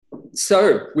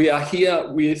So we are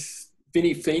here with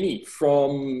Vinny Feeney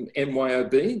from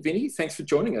MYOB. Vinny, thanks for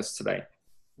joining us today.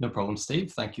 No problem,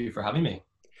 Steve. Thank you for having me.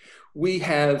 We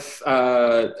have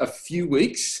a few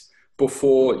weeks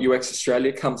before UX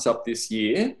Australia comes up this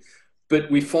year, but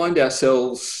we find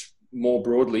ourselves more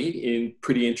broadly in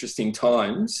pretty interesting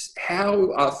times.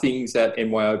 How are things at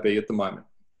MYOB at the moment?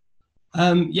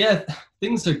 Yeah,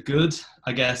 things are good,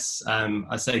 I guess.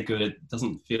 I say good, it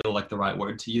doesn't feel like the right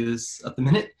word to use at the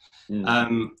minute.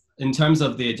 In terms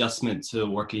of the adjustment to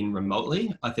working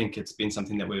remotely, I think it's been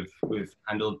something that we've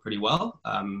handled pretty well.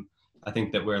 I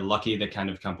think that we're lucky, the kind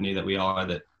of company that we are,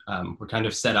 that we're kind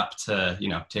of set up to,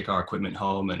 take our equipment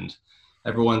home, and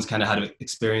everyone's kind of had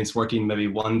experience working maybe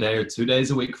 1 day or 2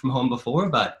 days a week from home before.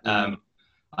 But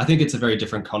I think it's a very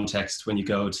different context when you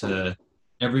go to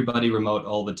everybody remote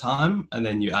all the time, and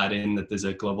then you add in that there's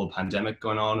a global pandemic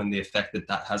going on and the effect that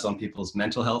that has on people's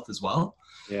mental health as well.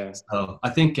 Yeah. So I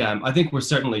think we're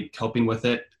certainly coping with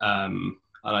it, and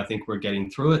I think we're getting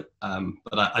through it.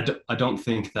 But I don't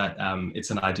think that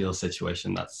it's an ideal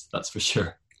situation. That's for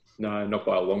sure. No, not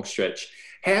by a long stretch.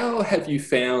 How have you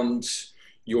found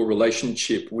your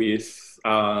relationship with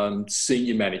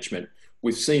senior management?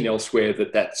 We've seen elsewhere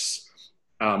that that's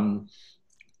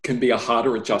can be a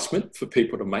harder adjustment for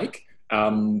people to make,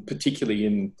 particularly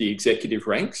in the executive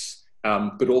ranks,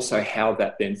 but also how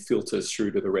that then filters through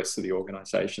to the rest of the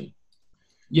organisation.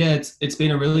 Yeah, it's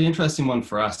been a really interesting one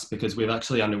for us because we've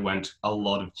actually underwent a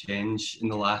lot of change in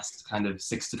the last kind of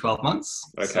 6 to 12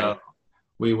 months. Okay. So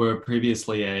we were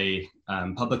previously a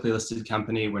publicly listed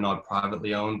company. We're now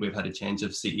privately owned. We've had a change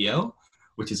of CEO,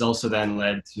 which has also then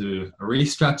led to a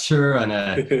restructure and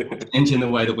a change in the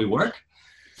way that we work.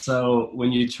 So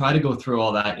when you try to go through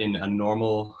all that in a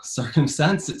normal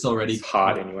circumstance, it's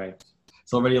hard anyway.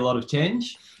 It's already a lot of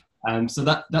change. So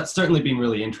that's certainly been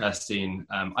really interesting.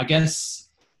 I guess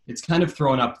it's kind of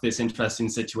thrown up this interesting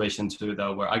situation too,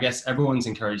 though, where I guess everyone's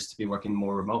encouraged to be working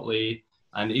more remotely.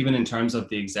 And even in terms of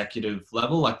the executive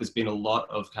level, like there's been a lot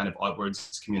of kind of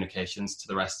outwards communications to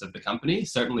the rest of the company,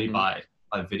 certainly by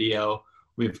video.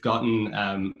 We've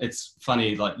gotten, it's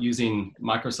funny, like using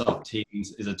Microsoft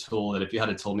Teams is a tool that if you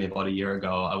had told me about a year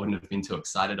ago, I wouldn't have been too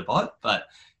excited about, but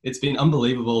it's been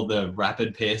unbelievable the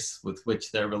rapid pace with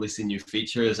which they're releasing new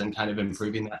features and kind of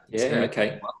improving that. Yeah,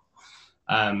 okay.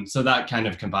 So that kind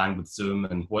of combined with Zoom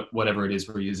and whatever it is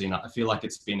we're using, I feel like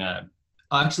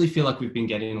I actually feel like we've been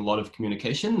getting a lot of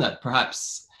communication that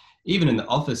perhaps even in the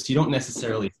office, you don't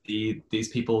necessarily see these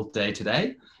people day to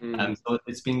day. So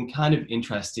it's been kind of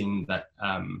interesting that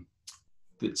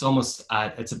it's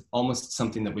almost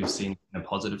something that we've seen in a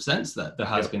positive sense, that there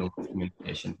has been a lot of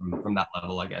communication from that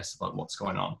level, I guess, about what's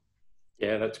going on.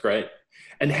 Yeah, that's great.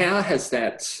 And how has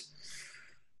that,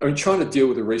 I mean, trying to deal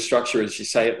with a restructure, as you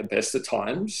say, at the best of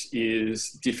times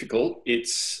is difficult.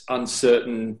 It's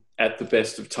uncertain at the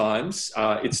best of times.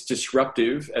 It's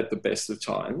disruptive at the best of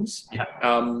times. Yeah.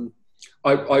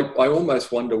 I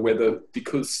almost wonder whether,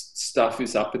 because stuff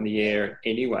is up in the air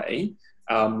anyway,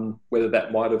 whether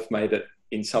that might have made it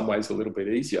in some ways a little bit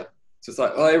easier. It's just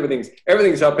like,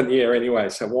 everything's up in the air anyway,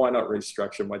 so why not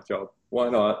restructure my job? Why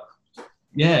not?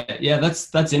 Yeah,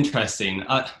 that's interesting.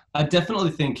 I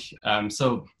definitely think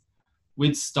so.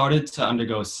 We'd started to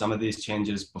undergo some of these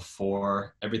changes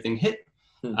before everything hit,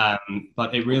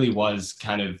 but it really was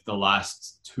kind of the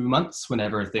last 2 months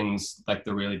whenever things like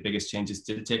the really biggest changes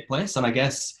did take place. And I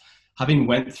guess having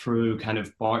went through kind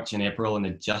of March and April and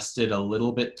adjusted a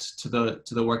little bit to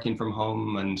the working from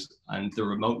home and the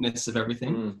remoteness of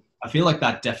everything, I feel like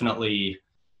that definitely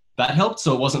helped.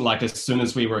 So it wasn't like as soon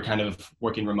as we were kind of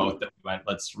working remote that we went,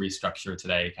 let's restructure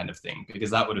today kind of thing,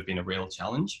 because that would have been a real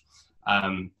challenge.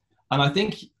 And I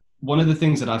think one of the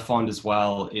things that I found as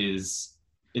well is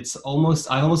I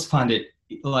almost find it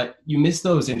like you miss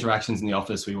those interactions in the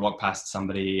office where you walk past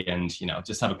somebody and,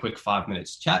 just have a quick 5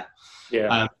 minutes chat.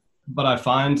 Yeah. But I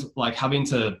find like having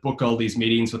to book all these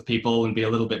meetings with people and be a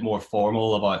little bit more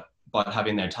formal about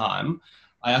having their time,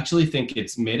 I actually think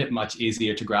it's made it much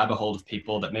easier to grab a hold of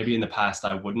people that maybe in the past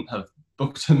I wouldn't have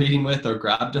booked a meeting with or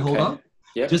grabbed a hold of.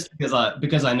 Yep. Just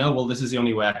because I know, well, this is the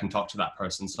only way I can talk to that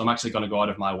person. So I'm actually going to go out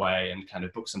of my way and kind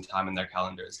of book some time in their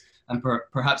calendars and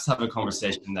perhaps have a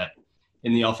conversation that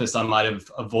in the office I might have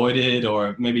avoided,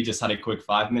 or maybe just had a quick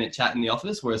 5-minute chat in the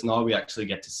office. Whereas now we actually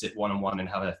get to sit one-on-one and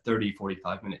have a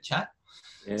 45-minute chat.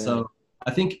 Yeah. So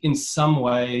I think in some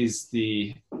ways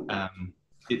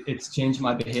it's changed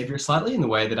my behavior slightly in the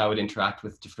way that I would interact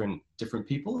with different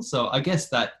people. So I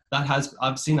guess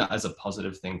I've seen that as a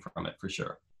positive thing from it for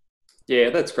sure.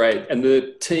 Yeah, that's great. And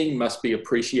the team must be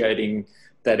appreciating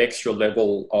that extra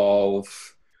level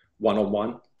of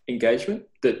one-on-one engagement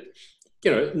that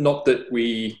not that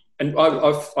we, and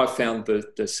I've found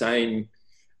the same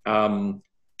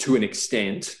to an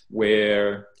extent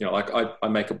where, like I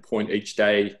make a point each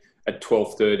day at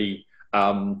 12:30,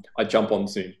 I jump on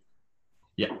Zoom.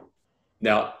 Yeah.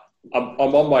 Now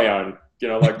I'm on my own,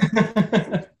 like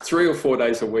 3 or 4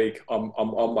 days a week, I'm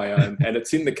on my own, and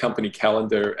it's in the company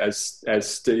calendar as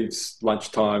Steve's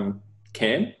lunchtime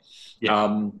can.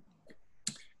 Yeah.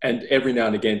 And every now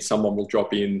and again, someone will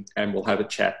drop in and we'll have a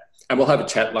chat. And we'll have a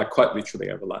chat like quite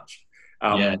literally over lunch.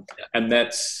 And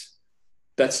that's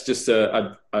just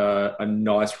a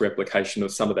nice replication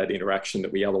of some of that interaction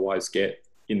that we otherwise get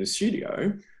in the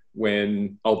studio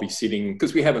when I'll be sitting,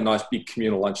 because we have a nice big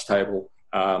communal lunch table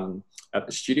at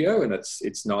the studio, and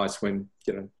it's nice when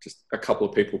just a couple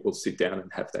of people will sit down and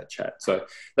have that chat. So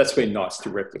that's been nice to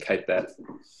replicate that.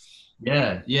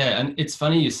 Yeah, and it's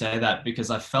funny you say that, because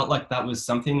I felt like that was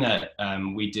something that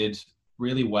we did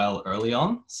really well early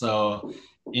on. So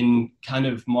in kind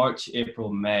of March,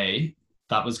 April, May,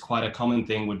 that was quite a common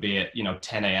thing. Would be at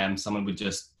 10 a.m. someone would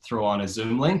just throw on a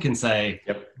Zoom link and say,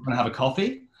 "Yep, we're gonna have a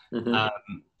coffee." Mm-hmm.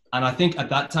 And I think at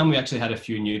that time we actually had a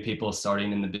few new people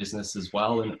starting in the business as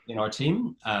well in our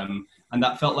team. And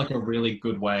that felt like a really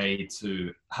good way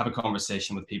to have a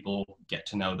conversation with people, get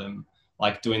to know them,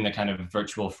 like doing the kind of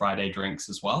virtual Friday drinks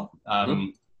as well.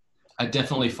 I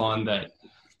definitely found that.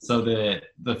 So the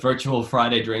virtual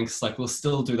Friday drinks, like we'll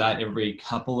still do that every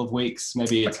couple of weeks.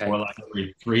 Maybe it's more like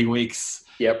every 3 weeks.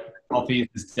 Yep. Coffee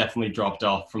has definitely dropped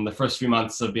off from the first few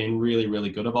months of being really, really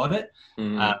good about it.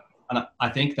 And I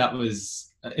think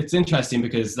it's interesting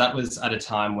because that was at a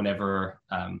time whenever,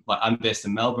 like I'm based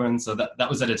in Melbourne. So that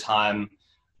was at a time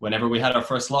whenever we had our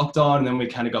first lockdown, and then we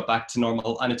kind of got back to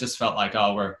normal, and it just felt like,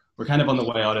 we're kind of on the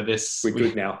way out of this. We're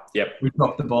good now. Yep. We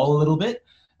dropped the ball a little bit.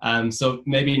 So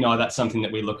maybe now that's something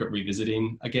that we look at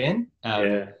revisiting again.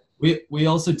 We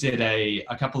also did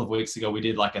a couple of weeks ago, we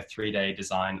did like a 3-day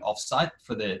design offsite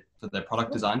for the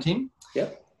product design team.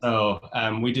 Yep. So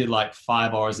we did like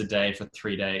 5 hours a day for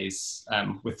 3 days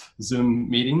with Zoom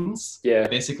meetings,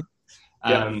 basically.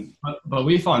 But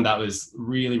we found that was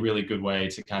really, really good way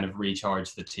to kind of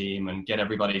recharge the team and get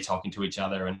everybody talking to each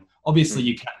other. And obviously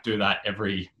you can't do that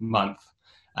every month.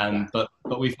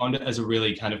 But we found it as a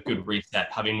really kind of good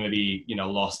reset, having maybe,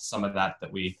 lost some of that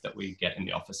we get in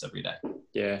the office every day.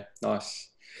 Yeah, nice.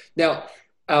 Now,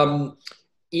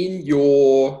 in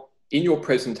your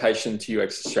presentation to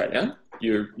UX Australia,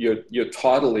 your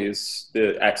title is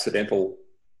the accidental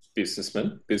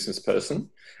business person.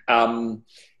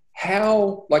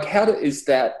 How is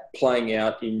that playing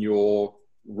out in your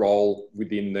role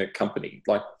within the company?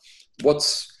 Like,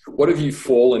 what have you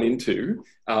fallen into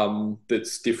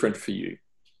that's different for you?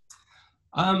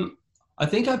 I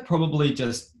think I've probably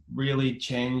just really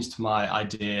changed my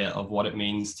idea of what it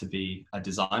means to be a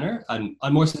designer, and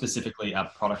more specifically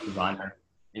a product designer.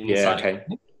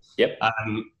 Yep.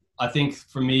 I think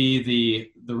for me,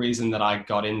 the reason that I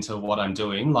got into what I'm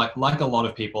doing, like a lot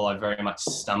of people, I very much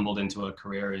stumbled into a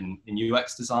career in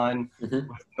UX design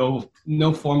with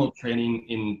no formal training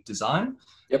in design.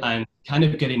 Yep. And kind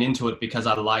of getting into it because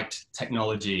I liked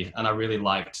technology, and I really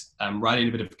liked writing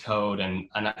a bit of code and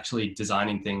actually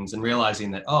designing things, and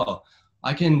realizing that,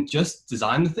 I can just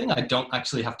design the thing. I don't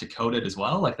actually have to code it as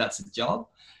well. Like, that's a job.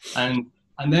 And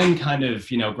then kind of,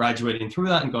 graduating through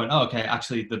that and going, okay,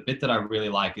 actually the bit that I really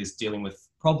like is dealing with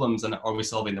problems, and are we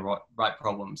solving the right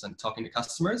problems, and talking to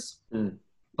customers.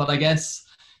 But I guess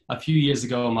a few years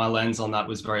ago, my lens on that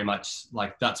was very much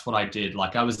like, that's what I did.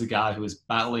 Like, I was the guy who was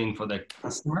battling for the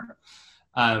customer.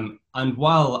 And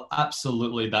while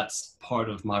absolutely that's part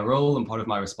of my role and part of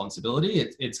my responsibility,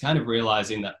 it's kind of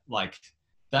realizing that, like,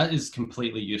 that is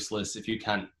completely useless if you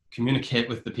can't communicate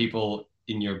with the people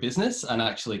in your business and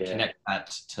actually connect that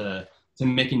to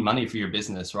making money for your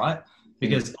business, right?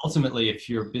 Because ultimately, if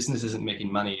your business isn't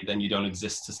making money, then you don't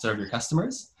exist to serve your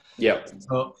customers. Yeah.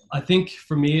 So I think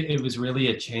for me, it was really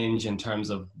a change in terms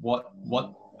of what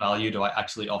value do I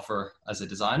actually offer as a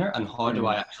designer, and how do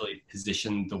I actually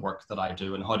position the work that I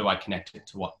do, and how do I connect it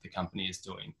to what the company is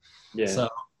doing? Yeah. So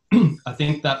I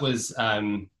think that was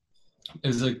it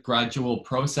was a gradual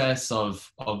process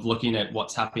of looking at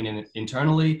what's happening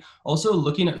internally, also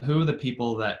looking at who are the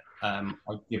people that are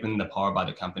given the power by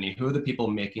the company, who are the people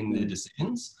making the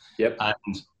decisions,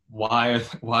 and why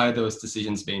are those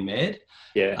decisions being made.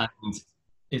 And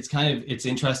it's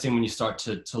interesting when you start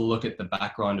to look at the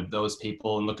background of those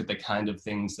people and look at the kind of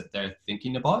things that they're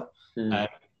thinking about.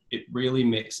 It really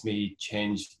makes me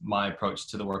change my approach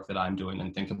to the work that I'm doing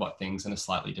and think about things in a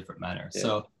slightly different manner.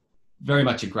 So very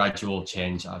much a gradual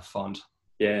change I've found.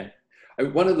 Yeah.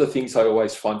 One of the things I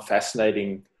always find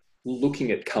fascinating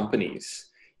looking at companies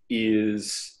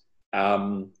is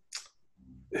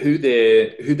who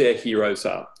their heroes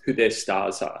are, who their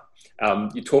stars are.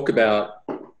 You talk about,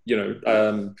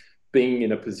 being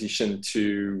in a position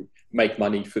to make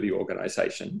money for the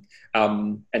organization.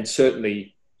 And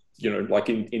certainly, like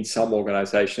in some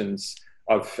organizations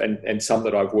and some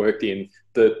that I've worked in,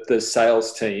 the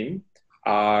sales team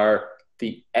are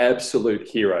the absolute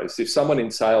heroes. If someone in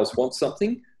sales wants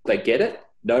something, they get it.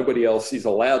 Nobody else is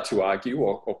allowed to argue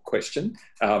or question.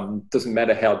 Doesn't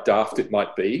matter how daft it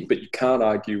might be, but you can't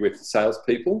argue with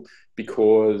salespeople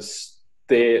because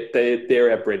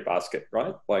they're our breadbasket,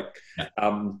 right?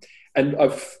 And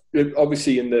I've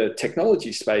obviously in the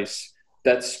technology space,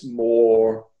 that's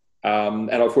more.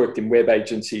 And I've worked in web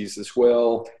agencies as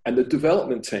well, and the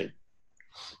development team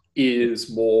is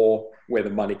more where the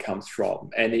money comes from.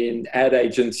 And in ad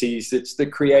agencies, it's the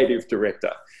creative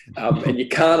director. And you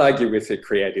can't argue with the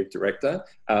creative director.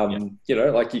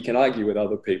 Like you can argue with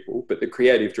other people, but the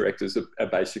creative directors are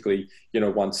basically,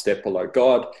 one step below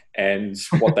God, and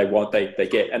what they want, they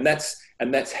get. And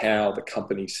that's how the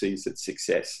company sees its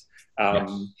success.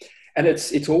 And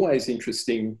it's always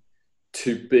interesting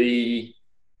to be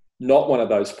not one of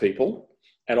those people,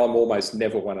 and I'm almost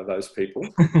never one of those people,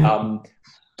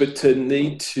 but to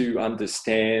need to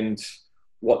understand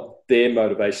what their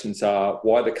motivations are,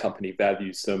 why the company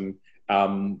values them,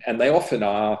 and they often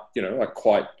are,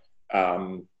 quite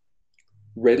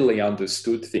readily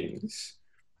understood things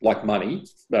like money,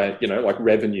 like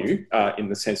revenue in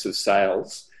the sense of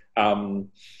sales,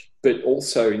 but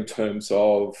also in terms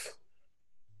of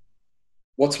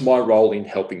what's my role in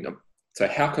helping them. So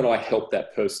how can I help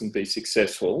that person be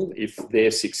successful if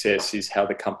their success is how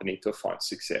the company defines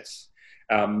success?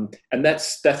 And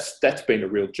that's been a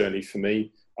real journey for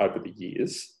me over the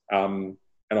years. And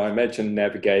I imagine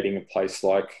navigating a place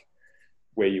like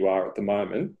where you are at the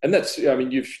moment, and that's,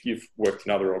 you've worked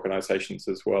in other organizations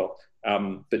as well,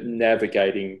 but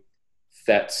navigating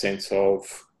that sense of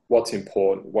what's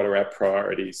important, what are our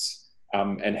priorities,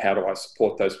 and how do I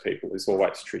support those people is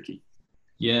always tricky.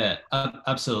 Yeah,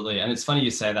 absolutely. And it's funny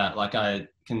you say that. Like, I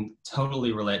can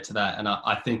totally relate to that. And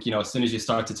I think, as soon as you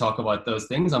start to talk about those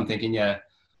things, I'm thinking, yeah,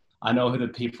 I know who the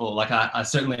people, like I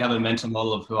certainly have a mental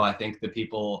model of who I think the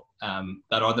people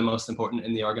that are the most important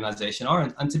in the organization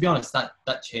are. And to be honest,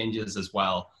 that changes as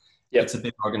well. Yep. It's a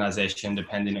big organization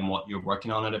depending on what you're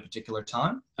working on at a particular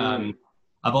time.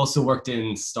 I've also worked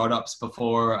in startups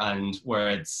before, and where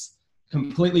it's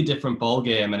completely different ball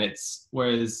game, and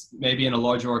whereas maybe in a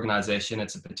larger organization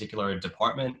it's a particular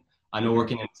department. I know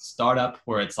working in a startup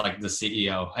where it's like the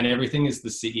CEO and everything is the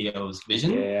CEO's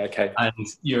vision. Yeah, okay. And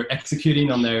you're executing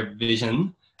on their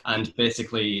vision, and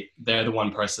basically they're the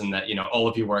one person that all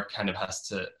of your work kind of has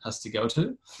to go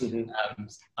to.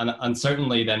 And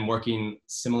certainly then working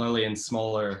similarly in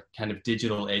smaller kind of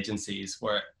digital agencies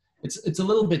where it's a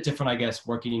little bit different, I guess,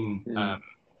 working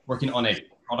on a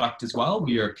product as well.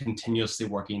 We are continuously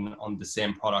working on the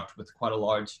same product with quite a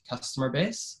large customer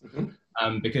base,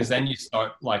 because then you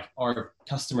start, like, our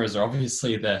customers are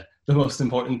obviously the most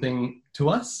important thing to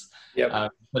us.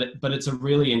 Yep. But it's a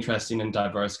really interesting and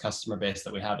diverse customer base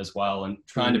that we have as well, and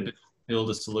trying to build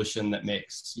a solution that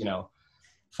makes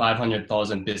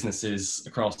 500,000 businesses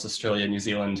across Australia and New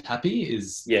Zealand happy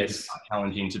is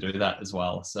challenging to do that as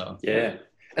well. So yeah,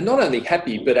 and not only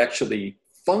happy but actually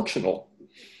functional.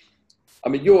 I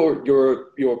mean,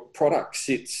 your product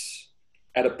sits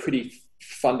at a pretty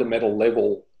fundamental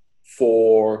level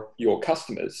for your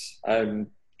customers.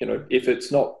 If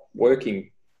it's not working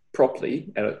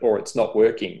properly or it's not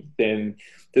working, then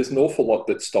there's an awful lot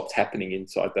that stops happening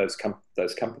inside those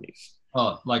companies.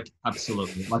 Oh, like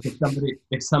absolutely. Like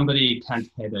if somebody can't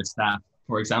pay their staff,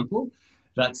 for example,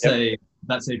 that's a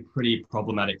pretty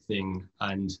problematic thing.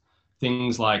 And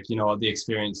things like, the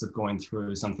experience of going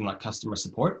through something like customer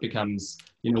support becomes,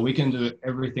 we can do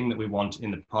everything that we want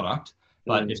in the product,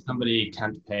 but if somebody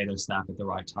can't pay their staff at the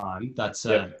right time, that's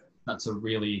a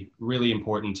really, really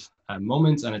important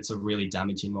moment, and it's a really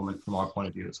damaging moment from our point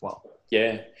of view as well.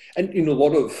 Yeah. And in a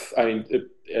lot of,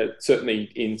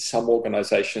 certainly in some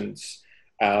organizations,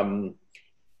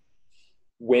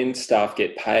 when staff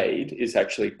get paid is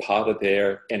actually part of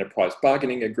their enterprise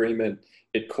bargaining agreement.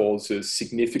 It causes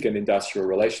significant industrial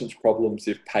relations problems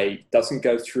if pay doesn't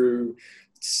go through.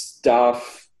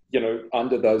 Staff,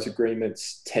 under those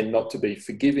agreements tend not to be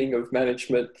forgiving of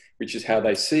management, which is how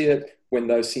they see it when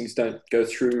those things don't go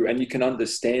through. And you can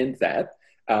understand that,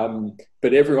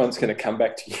 but everyone's going to come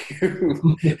back to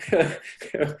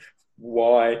you.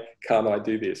 Why can't I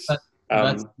do this?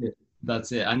 That's it.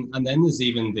 That's it. And then there's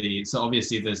even so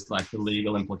obviously there's like the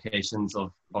legal implications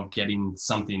of getting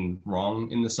something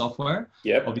wrong in the software.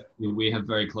 Yep. Obviously, we have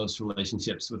very close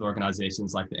relationships with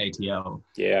organizations like the ATO.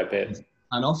 Yeah, I bet.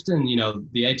 And often, you know,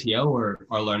 the ATO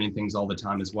are learning things all the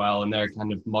time as well, and they're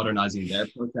kind of modernizing their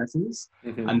processes.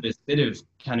 Mm-hmm. And this bit of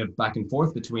kind of back and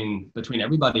forth between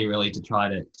everybody really to try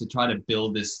to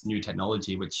build this new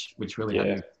technology, which really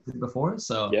hadn't existed before.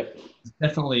 So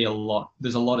definitely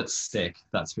there's a lot at stake,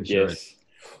 that's for sure. Yes.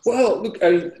 Well, look,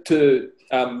 to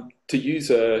use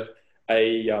a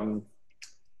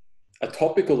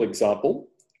topical example,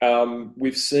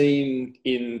 we've seen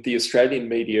in the Australian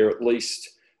media, at least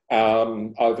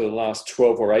over the last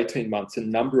 12 or 18 months, a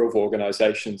number of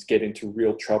organisations get into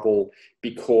real trouble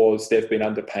because they've been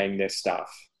underpaying their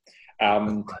staff.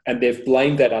 And they've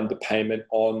blamed that underpayment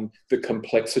on the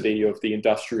complexity of the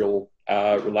industrial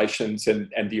relations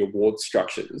and the award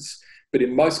structures. But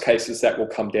in most cases, that will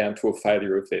come down to a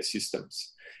failure of their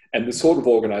systems. And the sort of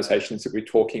organisations that we're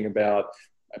talking about,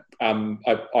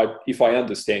 if I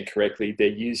understand correctly, they're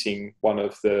using one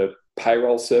of the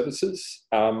payroll services.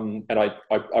 And I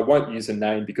won't use a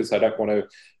name because I don't want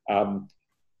to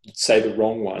say the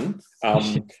wrong one.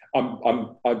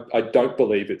 I don't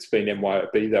believe it's been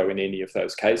MYOB though in any of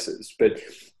those cases. But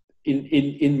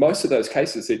in most of those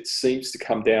cases, it seems to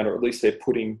come down, or at least they're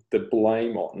putting the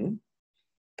blame on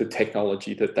the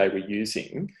technology that they were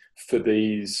using for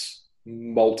these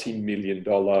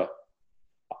multi-million-dollar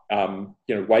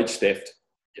wage theft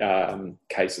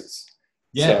cases.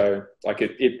 Yeah. So like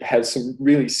it has some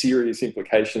really serious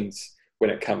implications when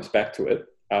it comes back to it.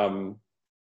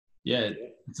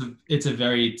 It's a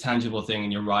very tangible thing,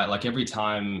 and you're right. Like every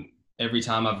time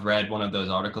I've read one of those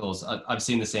articles, I've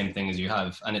seen the same thing as you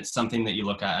have, and it's something that you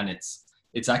look at and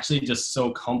it's actually just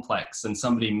so complex, and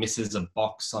somebody misses a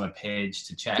box on a page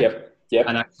to check. Yep.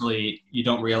 And actually you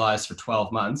don't realize for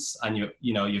 12 months and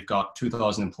you've got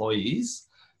 2,000 employees,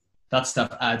 that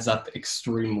stuff adds up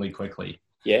extremely quickly.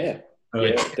 Yeah. So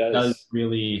it does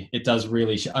really,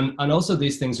 and also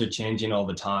these things are changing all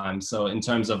the time. So in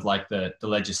terms of like the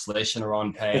legislation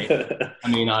around pay, I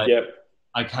mean,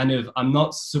 I'm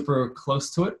not super close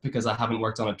to it because I haven't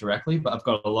worked on it directly, but I've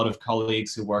got a lot of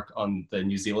colleagues who work on the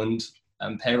New Zealand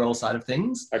payroll side of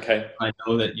things. Okay. I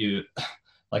know that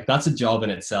that's a job in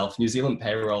itself. New Zealand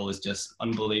payroll is just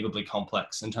unbelievably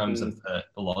complex in terms of the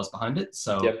laws behind it.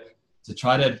 So to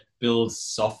try to build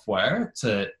software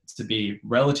to be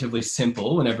relatively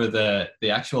simple whenever the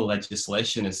actual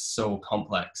legislation is so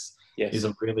complex is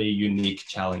a really unique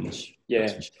challenge.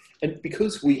 Yeah. And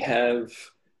because we have,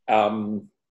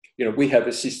 we have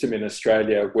a system in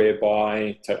Australia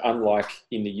whereby, so unlike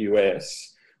in the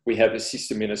US, we have a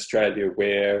system in Australia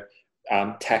where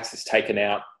tax is taken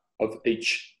out of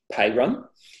each pay run.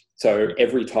 So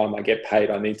every time I get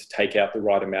paid, I need to take out the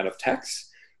right amount of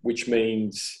tax, which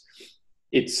means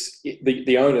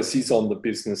the onus is on the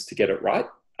business to get it right.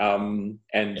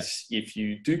 If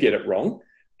you do get it wrong,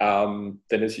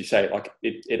 then as you say, like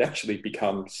it actually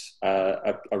becomes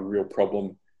a real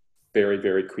problem very,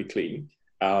 very quickly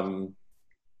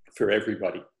for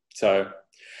everybody. So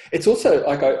it's also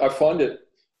like I find it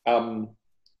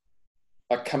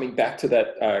like coming back to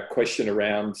that question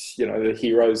around the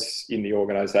heroes in the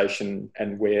organisation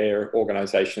and where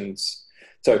organisations.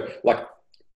 So like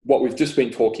what we've just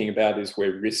been talking about is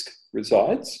where risk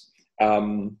resides,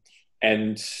 and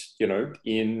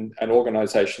in an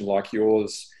organisation like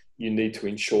yours, you need to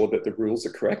ensure that the rules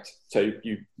are correct. So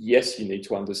you need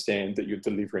to understand that you're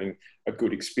delivering a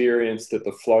good experience, that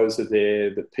the flows are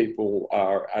there, that people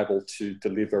are able to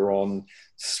deliver on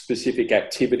specific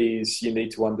activities. You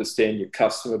need to understand your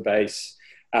customer base.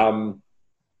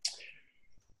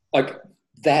 Like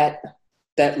that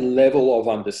level of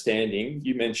understanding,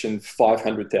 you mentioned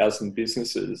 500,000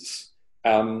 businesses.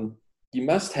 You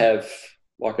must have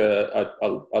like a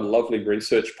lovely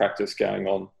research practice going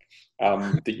on.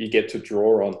 That you get to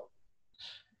draw on.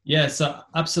 Yeah, so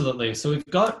absolutely. So we've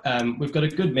got a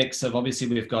good mix of, obviously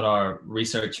we've got our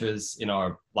researchers in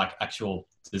our like actual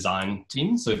design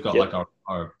team. So we've got like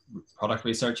our product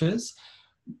researchers.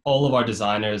 All of our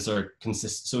designers are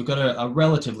consistent. So we've got a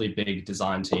relatively big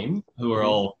design team who are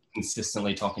all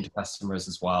consistently talking to customers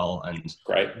as well. And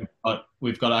great.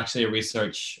 We've got actually a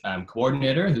research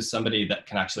coordinator who's somebody that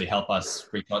can actually help us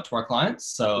reach out to our clients.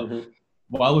 So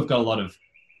while we've got a lot of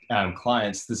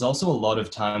clients, there's also a lot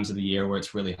of times of the year where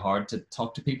it's really hard to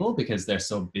talk to people because they're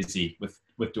so busy with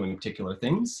doing particular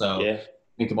things. So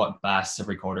think about BAS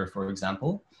every quarter, for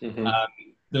example.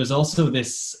 There's also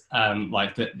this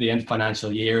like the end of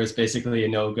financial year is basically a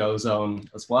no-go zone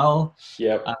as well.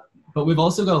 But we've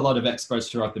also got a lot of experts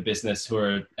throughout the business who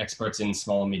are experts in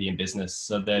small and medium business.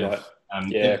 So they've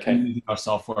been using our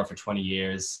software for 20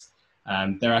 years.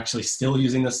 They're actually still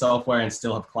using the software and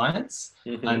still have clients.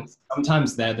 Mm-hmm. And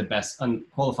sometimes they're the best, and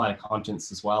qualified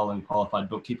accountants as well, and qualified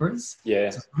bookkeepers. Yeah.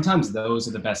 So sometimes those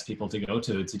are the best people to go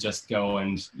to just go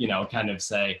and, you know, kind of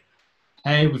say,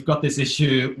 hey, we've got this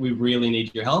issue. We really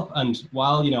need your help. And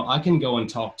while, you know, I can go and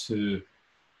talk to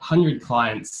 100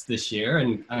 clients this year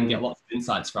and get lots of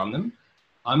insights from them,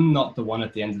 I'm not the one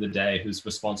at the end of the day who's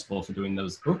responsible for doing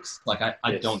those books. Like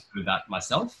I don't do that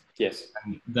myself. Yes.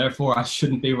 And therefore I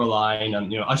shouldn't be relying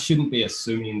on, you know, I shouldn't be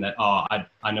assuming that,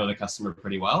 I know the customer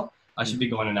pretty well. I should be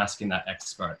going and asking that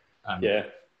expert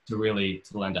to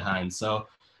lend a hand. So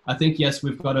I think, yes,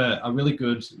 we've got a really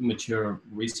good mature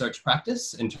research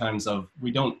practice in terms of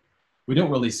we don't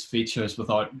release features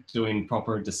without doing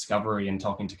proper discovery and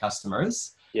talking to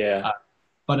customers. Yeah.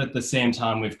 But at the same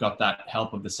time, we've got that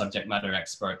help of the subject matter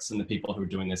experts and the people who are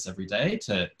doing this every day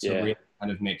to really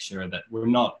kind of make sure that we're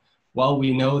not, while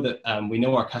we know that we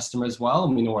know our customers well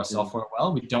and we know our software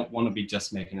well, we don't want to be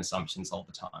just making assumptions all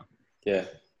the time. Yeah.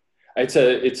 It's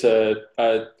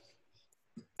a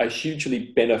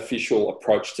hugely beneficial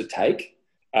approach to take.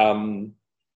 And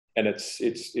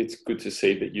it's good to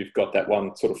see that you've got that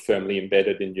one sort of firmly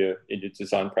embedded in your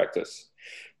design practice.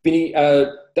 Binny,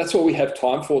 that's all we have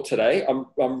time for today.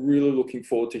 I'm really looking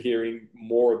forward to hearing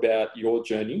more about your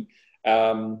journey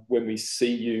when we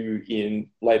see you in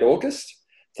late August.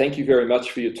 Thank you very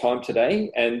much for your time today,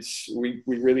 and we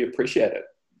really appreciate it.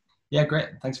 Yeah, great.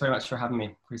 Thanks very much for having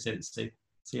me. Appreciate it, Steve.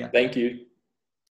 See ya. Thank you.